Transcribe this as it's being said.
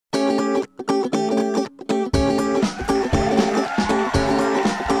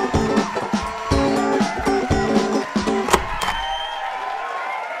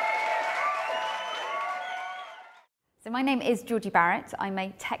name is Georgie Barrat. I'm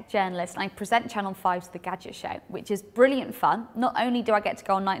a tech journalist and I present Channel 5's The Gadget Show, which is brilliant fun. Not only do I get to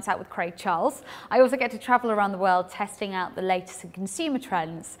go on nights out with Craig Charles, I also get to travel around the world testing out the latest in consumer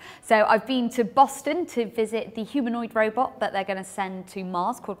trends. So I've been to Boston to visit the humanoid robot that they're going to send to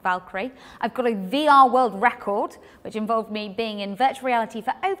Mars called Valkyrie. I've got a VR world record, which involved me being in virtual reality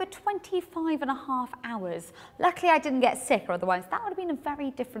for over 25.5 hours. Luckily I didn't get sick, or otherwise that would have been a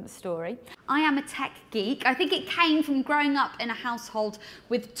very different story. I am a tech geek. I think it came from growing up in a household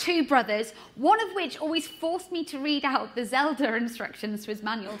with two brothers, one of which always forced me to read out the Zelda instructions to his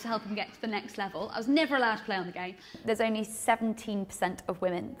manual to help him get to the next level. I was never allowed to play on the game. There's only 17% of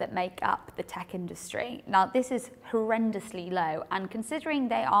women that make up the tech industry. Now this is horrendously low, and considering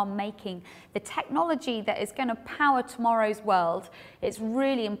they are making the technology that is going to power tomorrow's world, it's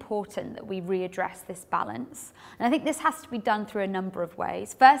really important that we readdress this balance. And I think this has to be done through a number of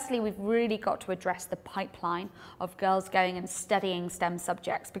ways. Firstly, we've really got to address the pipeline of girls going and studying STEM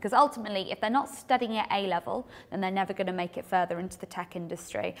subjects, because ultimately if they're not studying at A level, then they're never going to make it further into the tech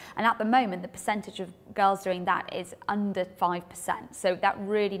industry. And at the moment the percentage of girls doing that is under 5%, so that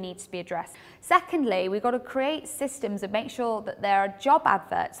really needs to be addressed. Secondly, we've got to create systems and make sure that there are job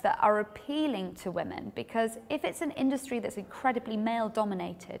adverts that are appealing to women, because if it's an industry that's incredibly male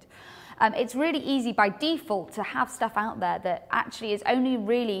dominated, it's really easy by default to have stuff out there that actually is only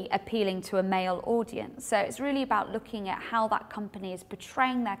really appealing to a male audience. So it's really about looking at how that company is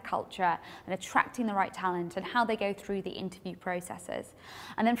portraying their culture and attracting the right talent and how they go through the interview processes.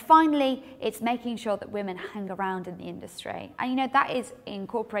 And then finally, it's making sure that women hang around in the industry. And you know, that is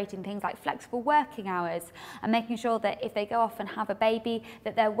incorporating things like flexible working hours and making sure that if they go off and have a baby,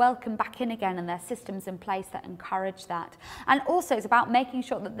 that they're welcome back in again and there are systems in place that encourage that. And also it's about making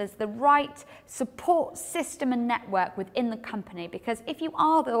sure that there's the right support system and network within the company, because if you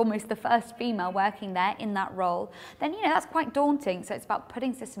are almost the first female working there in that role, then you know that's quite daunting. So it's about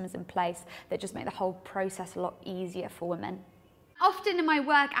putting systems in place that just make the whole process a lot easier for women. Often in my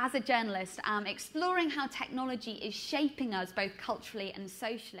work as a journalist, I'm exploring how technology is shaping us both culturally and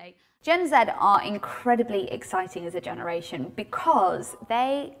socially. Gen Z are incredibly exciting as a generation because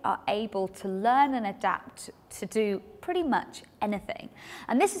they are able to learn and adapt to do pretty much anything.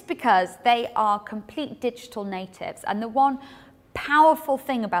 And this is because they are complete digital natives. And the one powerful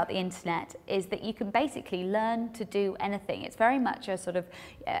thing about the internet is that you can basically learn to do anything. It's very much a sort of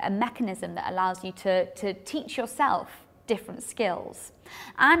a mechanism that allows you to teach yourself different skills.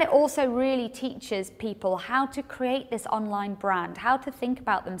 And it also really teaches people how to create this online brand, how to think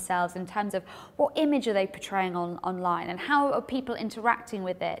about themselves in terms of what image are they portraying online, and how are people interacting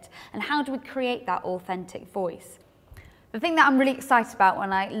with it, and how do we create that authentic voice. The thing that I'm really excited about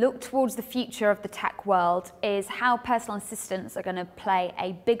when I look towards the future of the tech world is how personal assistants are going to play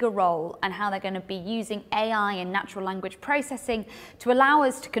a bigger role and how they're going to be using AI and natural language processing to allow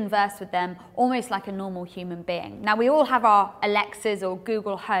us to converse with them almost like a normal human being. Now, we all have our Alexas or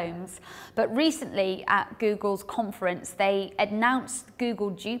Google Homes, but recently at Google's conference, they announced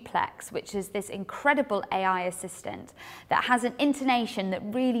Google Duplex, which is this incredible AI assistant that has an intonation that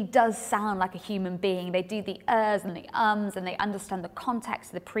really does sound like a human being. They do the ers and the and they understand the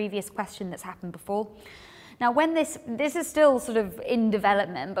context of the previous question that's happened before. Now, when this is still sort of in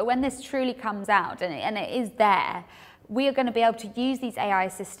development, but when this truly comes out and it is there, we are going to be able to use these AI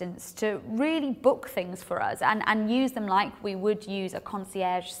assistants to really book things for us and use them like we would use a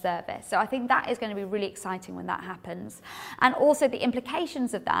concierge service. So I think that is going to be really exciting when that happens. And also the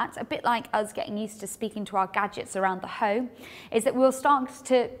implications of that, a bit like us getting used to speaking to our gadgets around the home, is that we'll start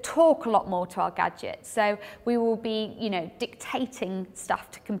to talk a lot more to our gadgets. So we will be, you know, dictating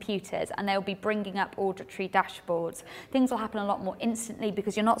stuff to computers and they'll be bringing up auditory dashboards. Things will happen a lot more instantly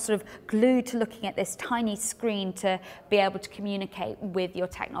because you're not sort of glued to looking at this tiny screen to be able to communicate with your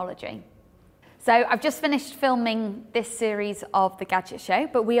technology. So I've just finished filming this series of The Gadget Show,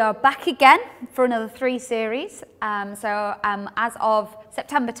 but we are back again for another 3 series. As of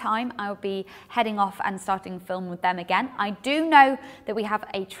September time, I'll be heading off and starting film with them again. I do know that we have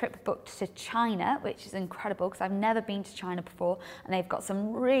a trip booked to China, which is incredible because I've never been to China before, and they've got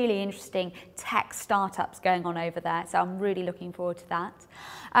some really interesting tech startups going on over there. So I'm really looking forward to that.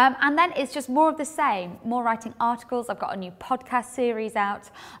 And then it's just more of the same, more writing articles. I've got a new podcast series out,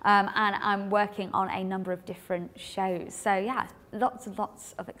 and I'm working on a number of different shows. So yeah, lots and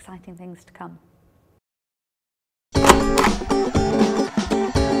lots of exciting things to come.